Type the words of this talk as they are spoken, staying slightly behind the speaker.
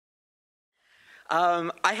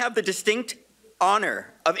I have the distinct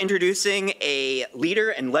honor of introducing a leader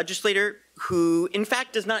and legislator who, in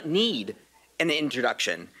fact, does not need an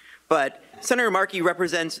introduction. But Senator Markey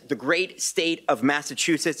represents the great state of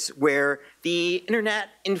Massachusetts, where the internet,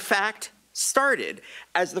 in fact, started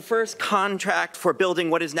as the first contract for building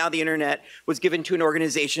what is now the internet was given to an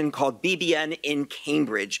organization called BBN in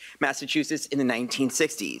Cambridge, Massachusetts in the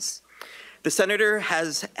 1960s. The senator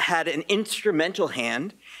has had an instrumental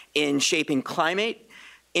hand in shaping climate,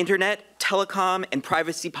 internet, telecom, and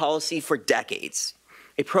privacy policy for decades.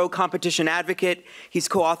 A pro-competition advocate, he's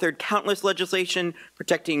co-authored countless legislation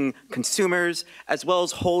protecting consumers, as well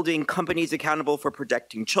as holding companies accountable for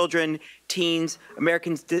protecting children, teens,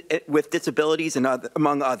 Americans with disabilities, and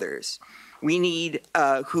among others. We need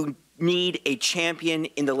who need a champion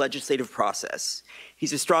in the legislative process.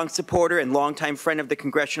 He's a strong supporter and longtime friend of the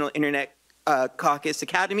Congressional Internet Caucus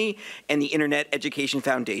Academy and the Internet Education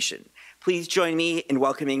Foundation. Please join me in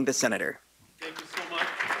welcoming the senator. Thank you so much.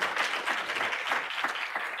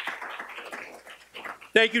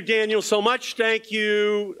 Thank you, Daniel, so much. Thank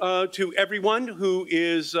you to everyone who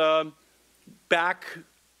is back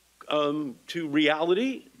to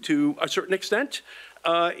reality to a certain extent,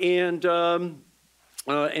 and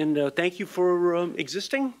thank you for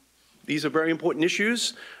existing. These are very important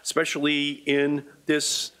issues, especially in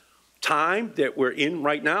this time that we're in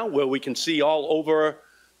right now, where we can see all over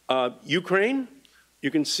Ukraine.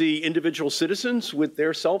 You can see individual citizens with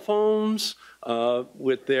their cell phones,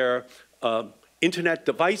 with their internet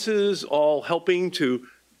devices, all helping to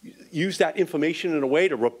use that information in a way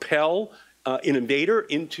to repel an invader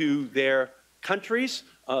into their countries.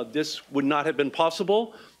 This would not have been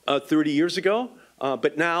possible 30 years ago.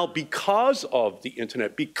 But now, because of the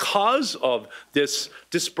internet, because of this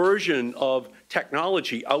dispersion of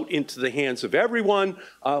technology out into the hands of everyone,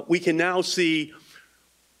 we can now see,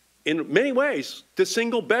 in many ways, the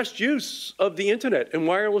single best use of the internet and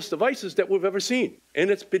wireless devices that we've ever seen. And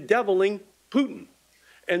it's bedeviling Putin.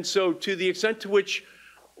 And so to the extent to which,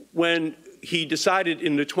 when he decided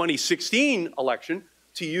in the 2016 election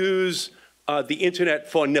to use the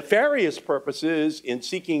internet for nefarious purposes in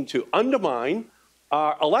seeking to undermine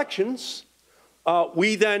our elections,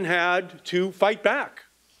 we then had to fight back.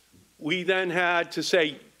 We then had to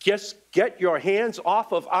say, just get your hands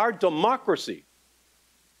off of our democracy.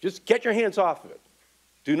 Just get your hands off of it.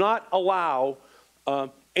 Do not allow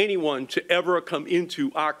anyone to ever come into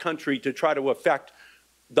our country to try to affect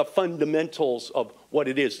the fundamentals of what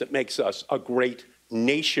it is that makes us a great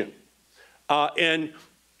nation. And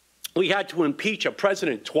we had to impeach a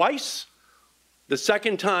president twice. The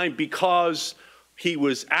second time because he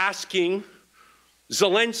was asking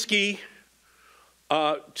Zelensky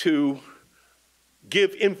to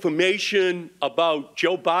give information about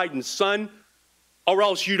Joe Biden's son, or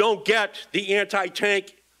else you don't get the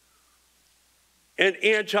anti-tank and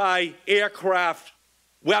anti-aircraft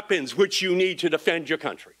weapons which you need to defend your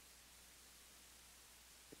country.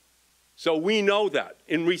 So we know that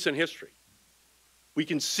in recent history. We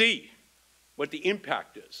can see what the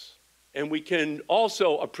impact is. And we can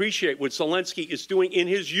also appreciate what Zelensky is doing in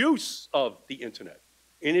his use of the internet,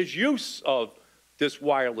 in his use of this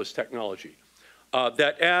wireless technology.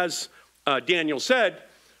 That, as Daniel said,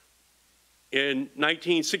 in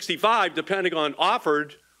 1965, the Pentagon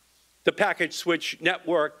offered the packet switch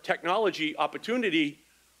network technology opportunity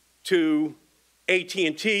to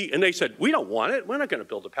AT&T, and they said, we don't want it. We're not going to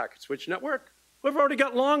build a packet switch network. We've already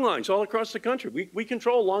got long lines all across the country. We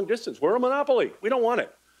control long distance. We're a monopoly. We don't want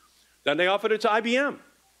it. Then they offered it to IBM,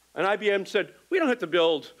 and IBM said, we don't have to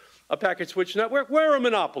build a packet switch network. We're a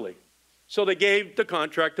monopoly. So they gave the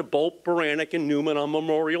contract to Bolt, Beranek, and Newman on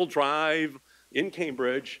Memorial Drive in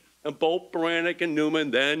Cambridge, and Bolt, Beranek, and Newman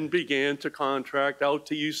then began to contract out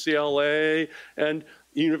to UCLA and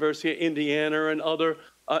University of Indiana and other,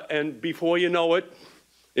 and before you know it,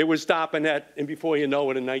 it was StopNet, and before you know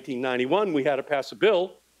it, in 1991, we had to pass a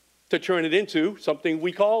bill to turn it into something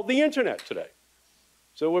we call the internet today.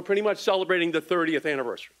 So we're pretty much celebrating the 30th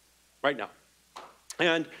anniversary right now.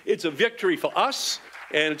 And it's a victory for us,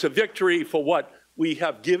 and it's a victory for what we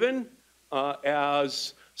have given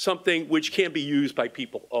as something which can be used by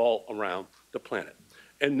people all around the planet.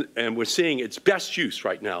 And we're seeing its best use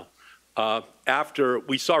right now after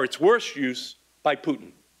we saw its worst use by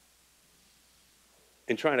Putin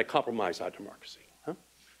in trying to compromise our democracy.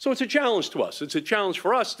 So it's a challenge to us. It's a challenge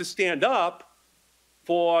for us to stand up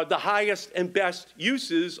for the highest and best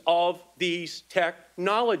uses of these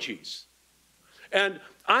technologies. And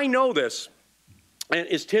I know this, and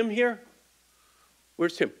is Tim here?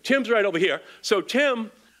 Where's Tim? Tim's right over here. So Tim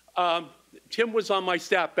was on my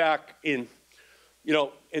staff back in,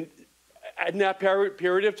 and in that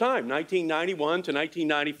period of time, 1991 to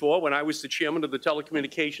 1994, when I was the chairman of the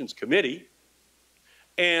Telecommunications Committee,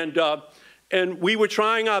 and we were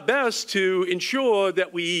trying our best to ensure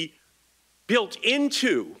that we built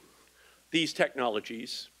into these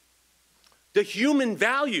technologies the human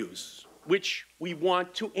values which we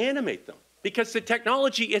want to animate them, because the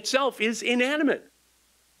technology itself is inanimate.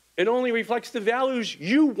 It only reflects the values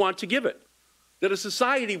you want to give it, that a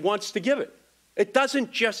society wants to give it. It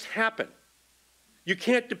doesn't just happen. You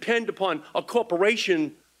can't depend upon a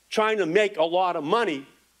corporation trying to make a lot of money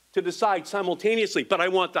to decide simultaneously, but I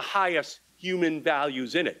want the highest human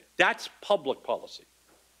values in it. That's public policy.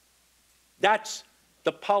 That's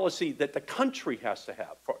the policy that the country has to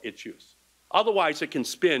have for its use. Otherwise, it can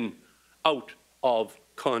spin out of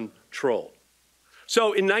control.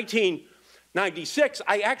 So in 1996,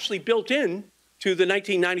 I actually built in to the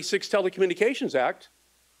 1996 Telecommunications Act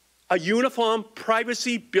a uniform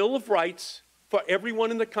privacy bill of rights for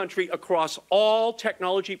everyone in the country across all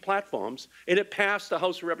technology platforms, and it passed the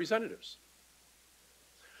House of Representatives.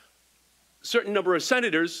 A certain number of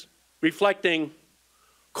senators, reflecting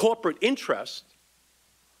corporate interest,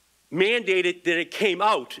 mandated that it came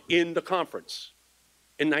out in the conference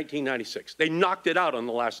in 1996. They knocked it out on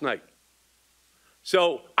the last night.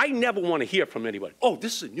 So I never want to hear from anybody, oh,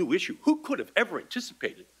 this is a new issue. Who could have ever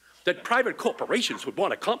anticipated that private corporations would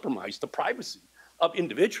want to compromise the privacy of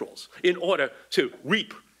individuals in order to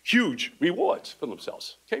reap huge rewards for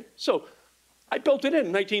themselves? Okay? So I built it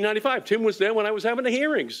in 1995. Tim was there when I was having the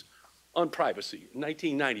hearings on privacy in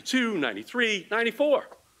 1992, 93, 94.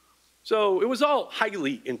 So it was all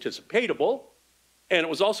highly anticipatable, and it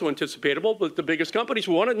was also anticipatable that the biggest companies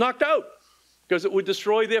would want it knocked out because it would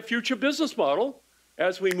destroy their future business model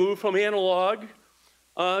as we move from analog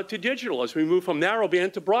to digital, as we move from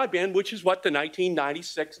narrowband to broadband, which is what the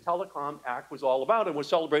 1996 Telecom Act was all about. And we're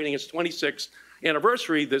celebrating its 26th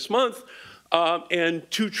anniversary this month, and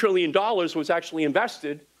 $2 trillion was actually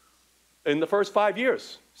invested in the first 5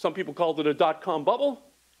 years. Some people called it a dot-com bubble.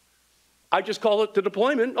 I just call it the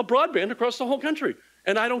deployment of broadband across the whole country.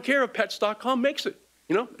 And I don't care if pets.com makes it.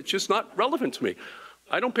 You know, it's just not relevant to me.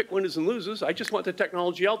 I don't pick winners and losers. I just want the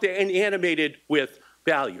technology out there and animated with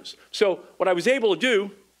values. So what I was able to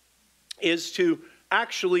do is to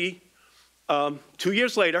actually, 2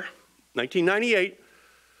 years later, 1998,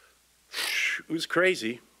 it was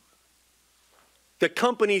crazy, the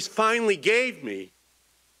companies finally gave me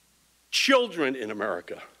children in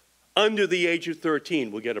America under the age of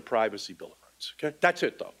 13 will get a privacy bill of rights. Okay? That's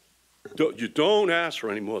it, though. You don't ask for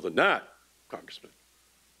any more than that, Congressman.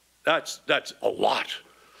 That's a lot.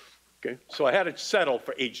 Okay? So I had it settled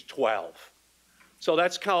for age 12. So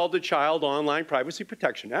that's called the Child Online Privacy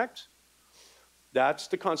Protection Act. That's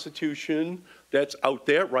the Constitution that's out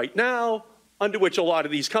there right now, under which a lot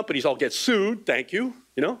of these companies all get sued, thank you,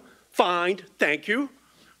 fined, thank you,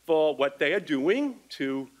 for what they are doing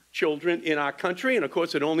to children in our country. And of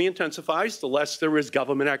course, it only intensifies the less there is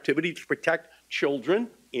government activity to protect children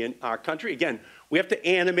in our country. Again, we have to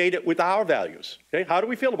animate it with our values. Okay? How do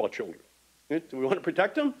we feel about children? Do we want to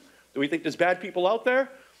protect them? Do we think there's bad people out there?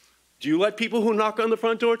 Do you let people who knock on the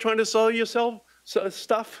front door trying to sell you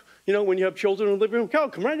stuff, when you have children in the living room?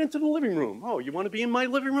 Come right into the living room. Oh, you want to be in my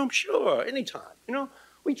living room? Sure, anytime.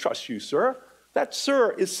 We trust you, sir. That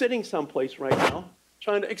sir is sitting someplace right now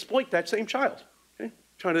trying to exploit that same child.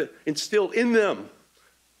 Trying to instill in them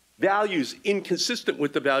values inconsistent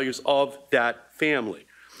with the values of that family.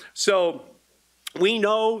 So we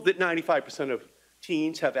know that 95% of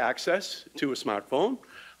teens have access to a smartphone.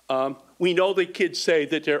 We know that kids say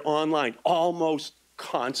that they're online almost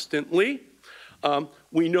constantly.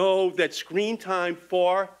 We know that screen time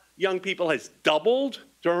for young people has doubled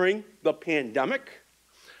during the pandemic.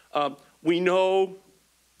 We know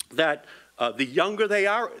that the younger they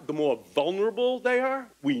are, the more vulnerable they are.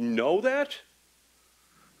 We know that.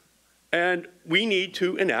 And we need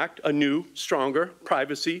to enact a new, stronger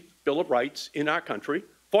privacy bill of rights in our country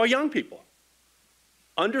for young people,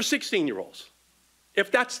 under 16-year-olds,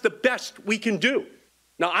 if that's the best we can do.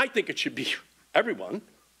 Now, I think it should be everyone.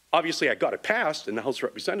 Obviously, I got it passed in the House of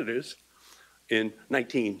Representatives in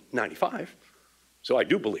 1995, so I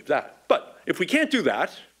do believe that. But if we can't do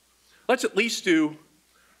that, let's at least do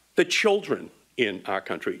the children in our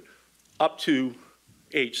country up to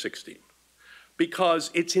age 16,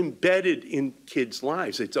 because it's embedded in kids'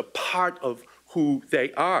 lives. It's a part of who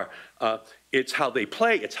they are. It's how they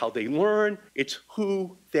play, it's how they learn, it's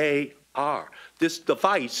who they are. This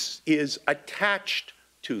device is attached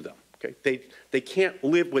to them. Okay? They can't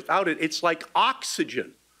live without it. It's like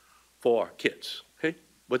oxygen for kids. Okay?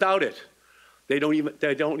 Without it, they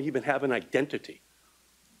don't even have an identity.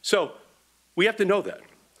 So We have to know that.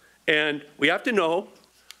 And we have to know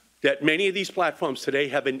that many of these platforms today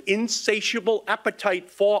have an insatiable appetite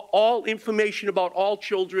for all information about all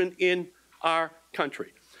children in our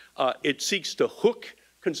country. It seeks to hook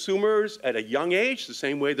consumers at a young age, the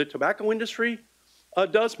same way the tobacco industry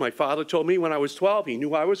does. My father told me when I was 12, he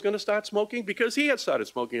knew I was going to start smoking because he had started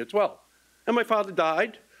smoking at 12. And my father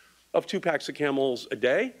died of 2 packs of Camels a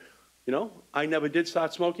day. You know, I never did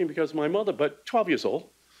start smoking because of my mother, but 12 years old,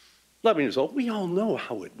 11 years old, we all know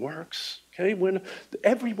how it works, okay? When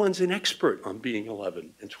everyone's an expert on being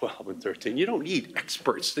 11 and 12 and 13. You don't need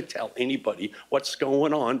experts to tell anybody what's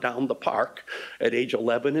going on down the park at age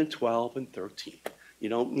 11 and 12 and 13. You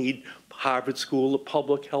don't need Harvard School of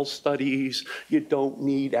Public Health Studies. You don't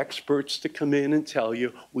need experts to come in and tell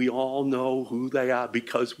you. We all know who they are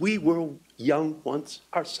because we were young once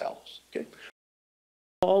ourselves, okay?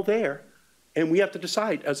 All there, and we have to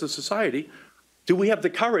decide as a society, do we have the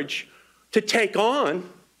courage to take on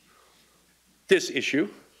this issue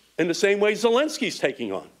in the same way Zelensky's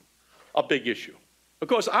taking on a big issue? Of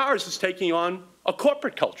course, ours is taking on a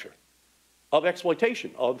corporate culture of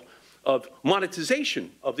exploitation, of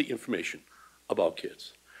monetization of the information about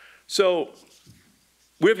kids. So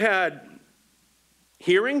we've had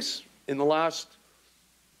hearings in the last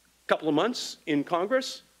couple of months in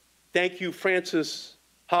Congress. Thank you, Frances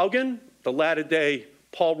Haugen, the latter-day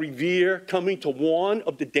Paul Revere, coming to warn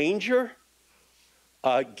of the danger,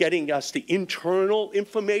 getting us the internal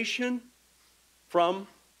information from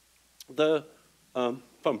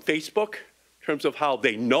Facebook in terms of how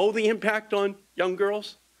they know the impact on young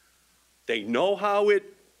girls. They know how it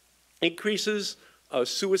increases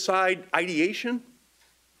suicide ideation,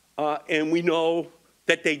 and we know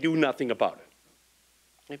that they do nothing about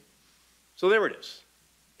it. Okay? So there it is.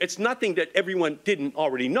 It's nothing that everyone didn't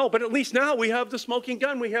already know, but at least now we have the smoking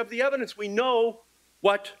gun. We have the evidence. We know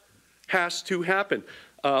what has to happen.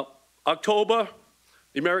 October,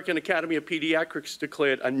 the American Academy of Pediatrics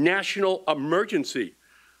declared a national emergency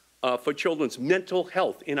for children's mental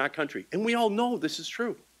health in our country. And we all know this is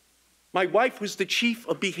true. My wife was the chief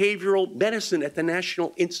of behavioral medicine at the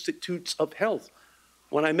National Institutes of Health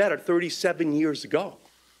when I met her 37 years ago.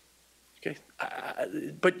 Okay?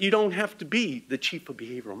 But you don't have to be the chief of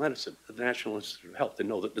behavioral medicine at the National Institute of Health to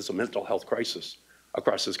know that there's a mental health crisis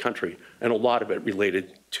across this country, and a lot of it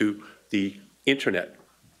related to the internet.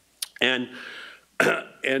 And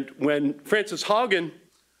when Frances Haugen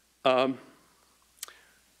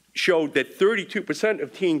showed that 32%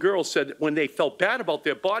 of teen girls said that when they felt bad about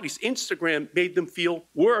their bodies, Instagram made them feel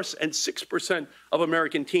worse, and 6% of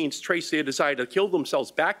American teens trace their desire to kill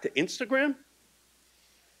themselves back to Instagram.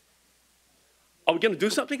 Are we going to do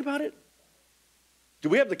something about it? Do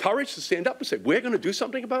we have the courage to stand up and say, we're going to do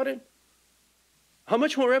something about it? How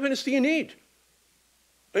much more evidence do you need?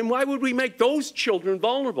 And why would we make those children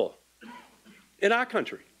vulnerable in our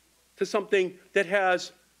country to something that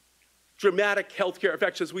has dramatic healthcare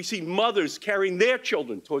effects, as we see mothers carrying their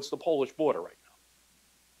children towards the Polish border right now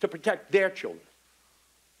to protect their children?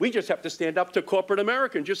 We just have to stand up to corporate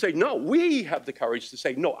America and just say, no, we have the courage to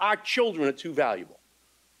say, no, our children are too valuable.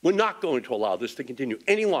 We're not going to allow this to continue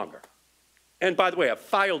any longer. And by the way, I've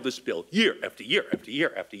filed this bill year after year after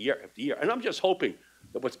year after year after year. And I'm just hoping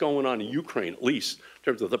that what's going on in Ukraine, at least in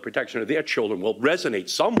terms of the protection of their children, will resonate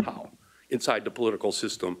somehow inside the political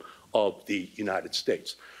system of the United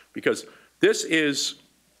States. Because this is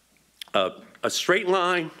a straight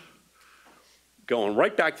line going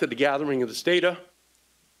right back to the gathering of this data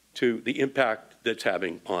to the impact that's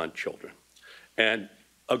having on children. And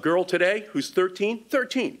a girl today who's 13,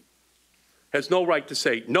 has no right to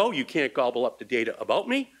say, no, you can't gobble up the data about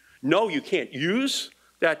me. No, you can't use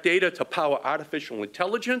that data to power artificial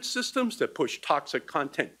intelligence systems that push toxic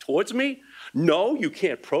content towards me. No, you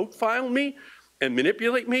can't profile me and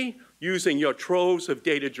manipulate me using your troves of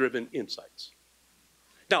data-driven insights.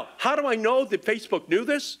 Now, how do I know that Facebook knew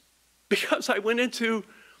this? Because I went into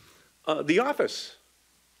the office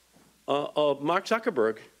of Mark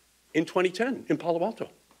Zuckerberg in 2010 in Palo Alto.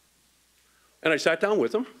 And I sat down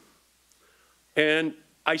with him, and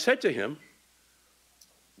I said to him,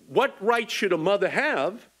 what right should a mother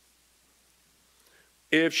have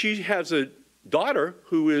if she has a daughter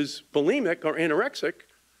who is bulimic or anorexic,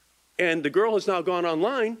 and the girl has now gone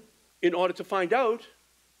online in order to find out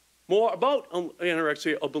more about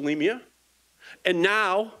anorexia or bulimia, and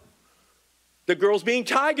now the girl's being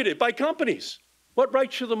targeted by companies? What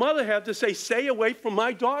right should the mother have to say, stay away from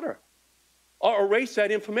my daughter, or erase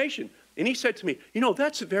that information? And he said to me, you know,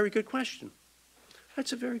 that's a very good question.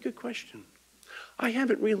 That's a very good question. I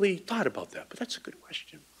haven't really thought about that, but that's a good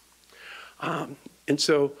question. And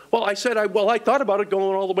so, well, I said, I thought about it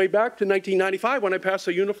going all the way back to 1995 when I passed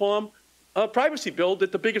a uniform privacy bill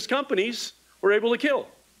that the biggest companies were able to kill.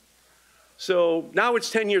 So now it's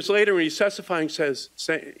 10 years later, and he's testifying,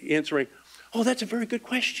 answering, oh, that's a very good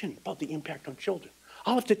question about the impact on children.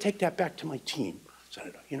 I'll have to take that back to my team,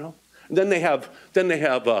 Senator, you know? And then they have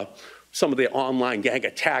some of the online gang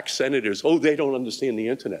attack senators. Oh, they don't understand the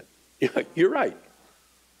internet. You're right,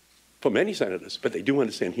 for many senators, but they do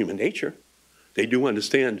understand human nature. They do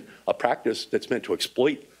understand a practice that's meant to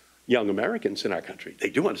exploit young Americans in our country. They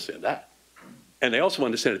do understand that. And they also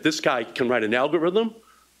understand that this guy can write an algorithm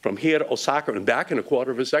from here to Osaka and back in a quarter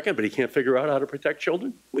of a second, but he can't figure out how to protect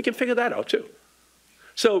children. We can figure that out too.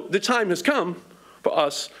 So the time has come for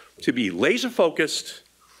us to be laser focused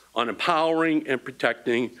on empowering and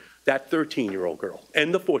protecting that 13-year-old girl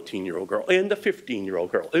and the 14-year-old girl and the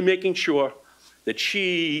 15-year-old girl, and making sure that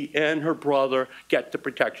she and her brother get the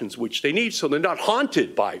protections which they need so they're not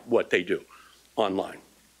haunted by what they do online.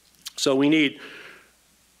 So we need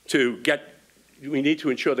to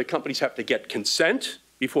ensure that companies have to get consent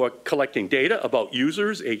before collecting data about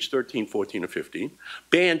users aged 13, 14, or 15,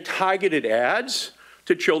 ban targeted ads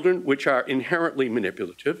to children which are inherently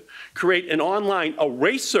manipulative, create an online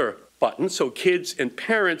eraser button so kids and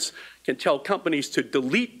parents can tell companies to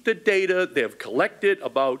delete the data they've collected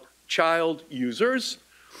about child users,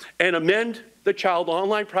 and amend the Child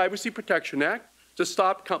Online Privacy Protection Act to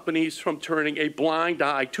stop companies from turning a blind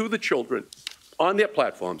eye to the children on their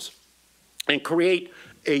platforms, and create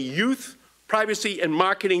a youth privacy and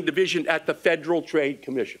marketing division at the Federal Trade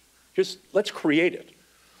Commission. Let's create it.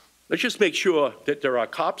 Let's just make sure that there are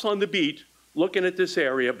cops on the beat looking at this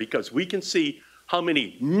area, because we can see how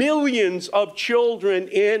many millions of children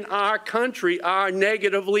in our country are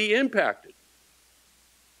negatively impacted.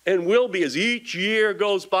 And will be as each year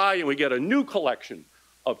goes by and we get a new collection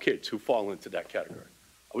of kids who fall into that category.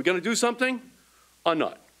 Are we going to do something or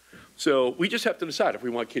not? So we just have to decide if we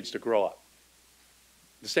want kids to grow up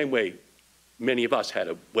the same way many of us had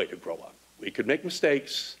a way to grow up. We could make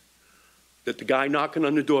mistakes, that the guy knocking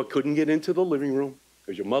on the door couldn't get into the living room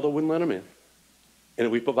because your mother wouldn't let him in. And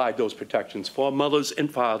we provide those protections for mothers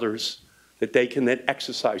and fathers that they can then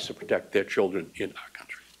exercise to protect their children in our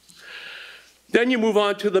country. Then you move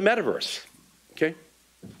on to the metaverse, okay?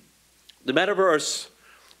 The metaverse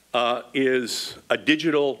is a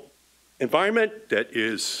digital environment that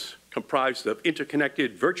is comprised of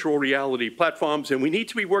interconnected virtual reality platforms, and we need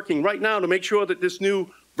to be working right now to make sure that this new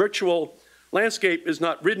virtual landscape is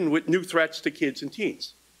not ridden with new threats to kids and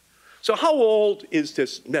teens. So how old is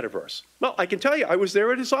this metaverse? Well, I can tell you, I was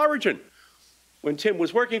there at its origin. When Tim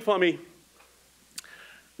was working for me,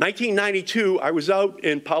 1992, I was out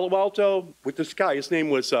in Palo Alto with this guy. His name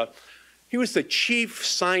was, he was the chief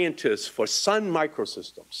scientist for Sun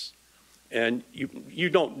Microsystems. And you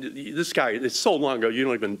don't, this guy, it's so long ago, you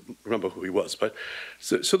don't even remember who he was. But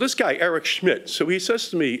so this guy, Eric Schmidt, so he says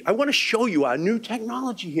to me, I want to show you our new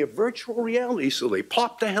technology here, virtual reality. So they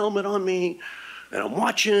pop the helmet on me, and I'm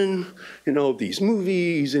watching, you know, these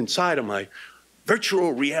movies inside of my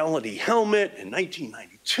virtual reality helmet in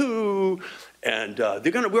 1992. And they're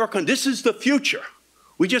going to work on, this is the future.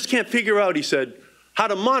 We just can't figure out, he said, how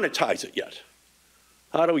to monetize it yet.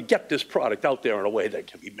 How do we get this product out there in a way that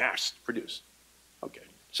can be mass produced? Okay,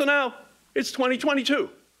 so now it's 2022.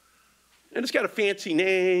 And it's got a fancy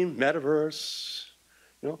name, metaverse,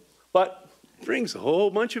 you know, but it brings a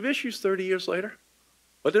whole bunch of issues 30 years later.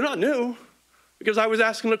 But they're not new, because I was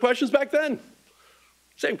asking the questions back then.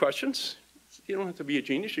 Same questions. You don't have to be a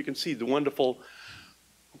genius. You can see the wonderful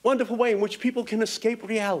way in which people can escape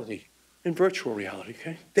reality in virtual reality,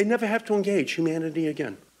 okay? They never have to engage humanity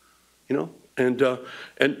again, you know? And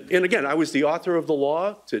again, I was the author of the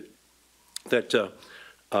law that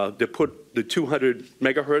put the 200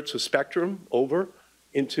 megahertz of spectrum over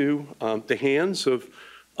into the hands of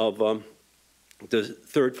the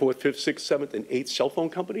third, fourth, fifth, sixth, seventh, and eighth cell phone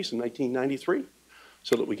companies in 1993,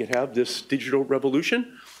 so that we could have this digital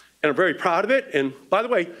revolution. And I'm very proud of it. And by the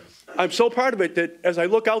way, I'm so proud of it that as I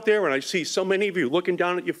look out there and I see so many of you looking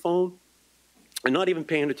down at your phone and not even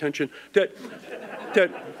paying attention,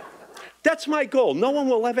 that's my goal. No one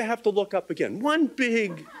will ever have to look up again. One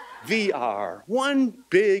big VR, one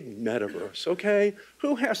big metaverse, okay?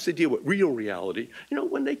 Who has to deal with real reality, you know,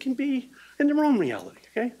 when they can be in their own reality,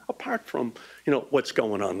 okay? Apart from, you know, what's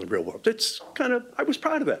going on in the real world. It's kind of, I was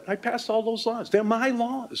proud of that. I passed all those laws. They're my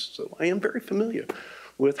laws, so I am very familiar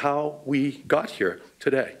with how we got here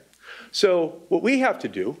today. So what we have to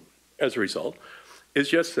do, as a result, is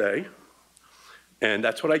just say, and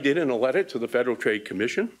that's what I did in a letter to the Federal Trade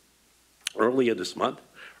Commission earlier this month,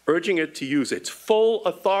 urging it to use its full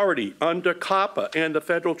authority under COPPA and the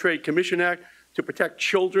Federal Trade Commission Act to protect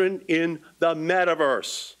children in the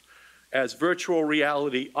metaverse as virtual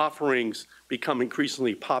reality offerings become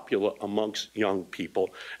increasingly popular amongst young people.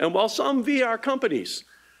 And while some VR companies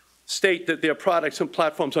state that their products and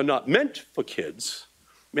platforms are not meant for kids,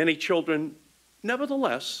 many children,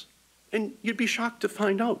 nevertheless, and you'd be shocked to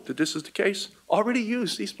find out that this is the case, already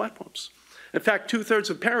use these platforms. In fact, 2/3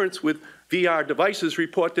 of parents with VR devices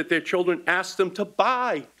report that their children ask them to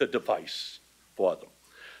buy the device for them.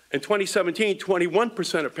 In 2017,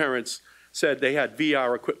 21% of parents said they had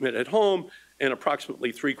VR equipment at home, and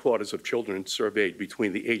approximately 3/4 of children surveyed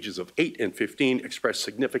between the ages of 8 and 15 expressed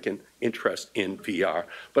significant interest in VR.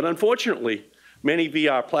 But unfortunately, many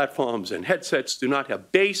VR platforms and headsets do not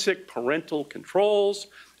have basic parental controls,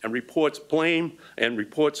 and reports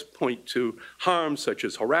point to harms such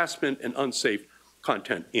as harassment and unsafe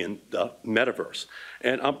content in the metaverse.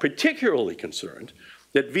 And I'm particularly concerned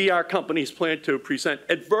that VR companies plan to present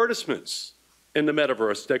advertisements in the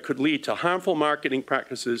metaverse that could lead to harmful marketing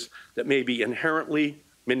practices that may be inherently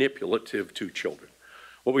manipulative to children.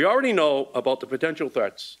 What we already know about the potential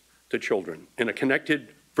threats to children in a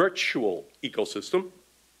connected virtual ecosystem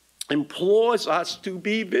implores us to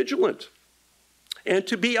be vigilant and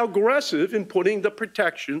to be aggressive in putting the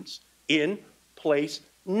protections in place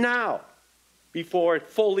now, before it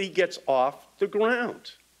fully gets off the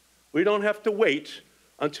ground. We don't have to wait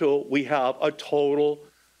until we have a total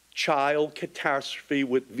child catastrophe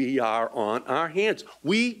with VR on our hands.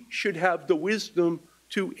 We should have the wisdom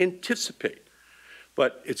to anticipate.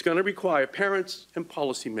 But it's going to require parents and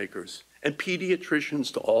policymakers and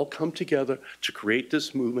pediatricians to all come together to create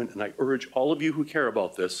this movement, and I urge all of you who care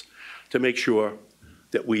about this to make sure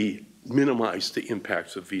that we minimize the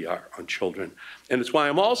impacts of VR on children. And it's why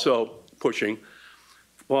I'm also pushing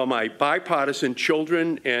for my bipartisan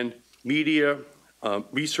Children and Media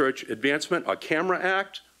Research Advancement, our CAMERA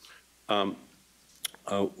Act,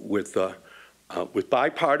 with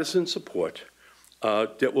bipartisan support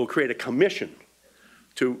that will create a commission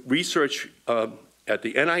to research at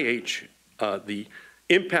the NIH the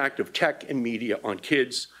impact of tech and media on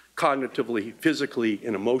kids cognitively, physically,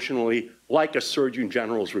 and emotionally, like a Surgeon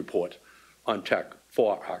General's report on tech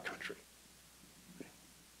for our country.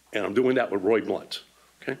 And I'm doing that with Roy Blunt,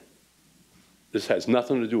 okay? This has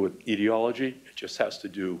nothing to do with ideology. It just has to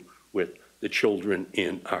do with the children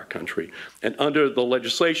in our country. And under the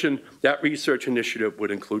legislation, that research initiative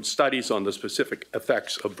would include studies on the specific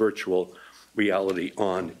effects of virtual reality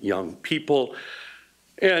on young people.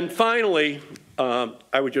 And finally,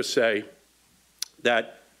 I would just say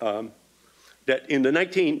that that in the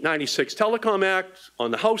 1996 Telecom Act, on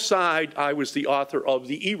the House side, I was the author of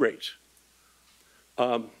the E-rate.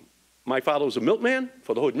 My father was a milkman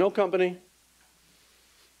for the Hood Milk Company,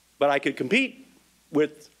 but I could compete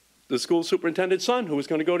with the school superintendent's son who was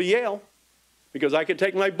going to go to Yale because I could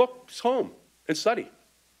take my books home and study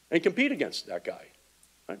and compete against that guy.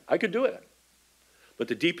 Right? I could do it. But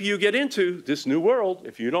the deeper you get into this new world,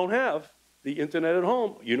 if you don't have the internet at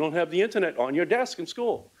home, you don't have the internet on your desk in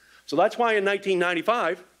school. So that's why in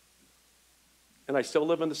 1995, and I still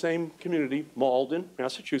live in the same community, Malden,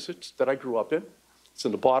 Massachusetts, that I grew up in. It's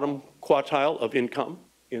in the bottom quartile of income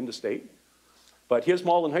in the state. But here's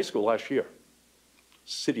Malden High School last year.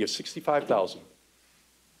 City of 65,000.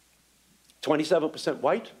 27%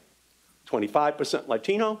 white, 25%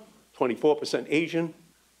 Latino, 24% Asian,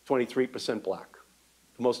 23% black.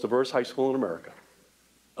 The most diverse high school in America.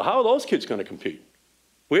 How are those kids going to compete?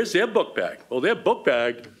 Where's their book bag? Well, their book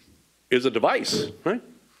bag is a device, right?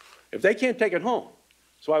 If they can't take it home.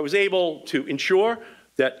 So I was able to ensure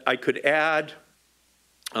that I could add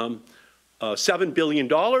 $7 billion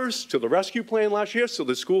to the rescue plan last year so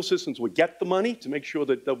the school systems would get the money to make sure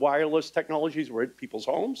that the wireless technologies were in people's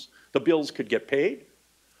homes, the bills could get paid.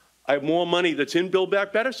 I have more money that's in Build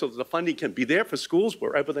Back Better so that the funding can be there for schools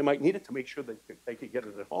wherever they might need it to make sure that they could get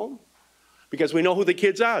it at home. Because we know who the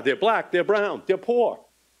kids are. They're black, they're brown, they're poor,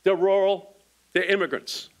 they're rural, they're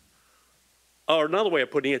immigrants. Or another way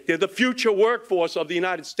of putting it, they're the future workforce of the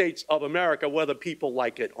United States of America, whether people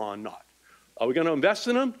like it or not. Are we going to invest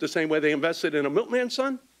in them the same way they invested in a milkman's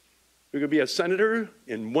son? You're going to be a senator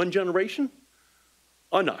in one generation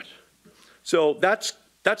or not? So that's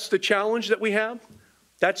the challenge that we have.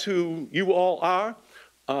 That's who you all are.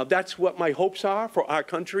 That's what my hopes are for our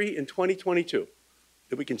country in 2022.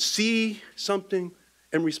 That we can see something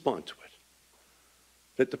and respond to it.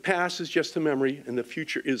 That the past is just a memory and the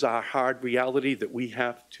future is our hard reality that we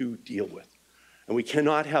have to deal with. And we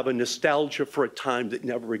cannot have a nostalgia for a time that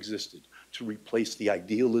never existed to replace the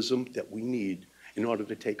idealism that we need in order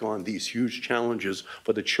to take on these huge challenges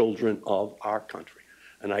for the children of our country.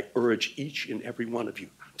 And I urge each and every one of you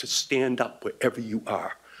to stand up wherever you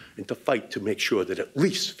are and to fight to make sure that at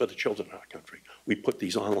least for the children of our country, we put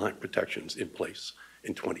these online protections in place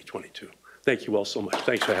in 2022. Thank you all so much.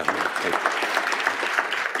 Thanks for having me. Thank you.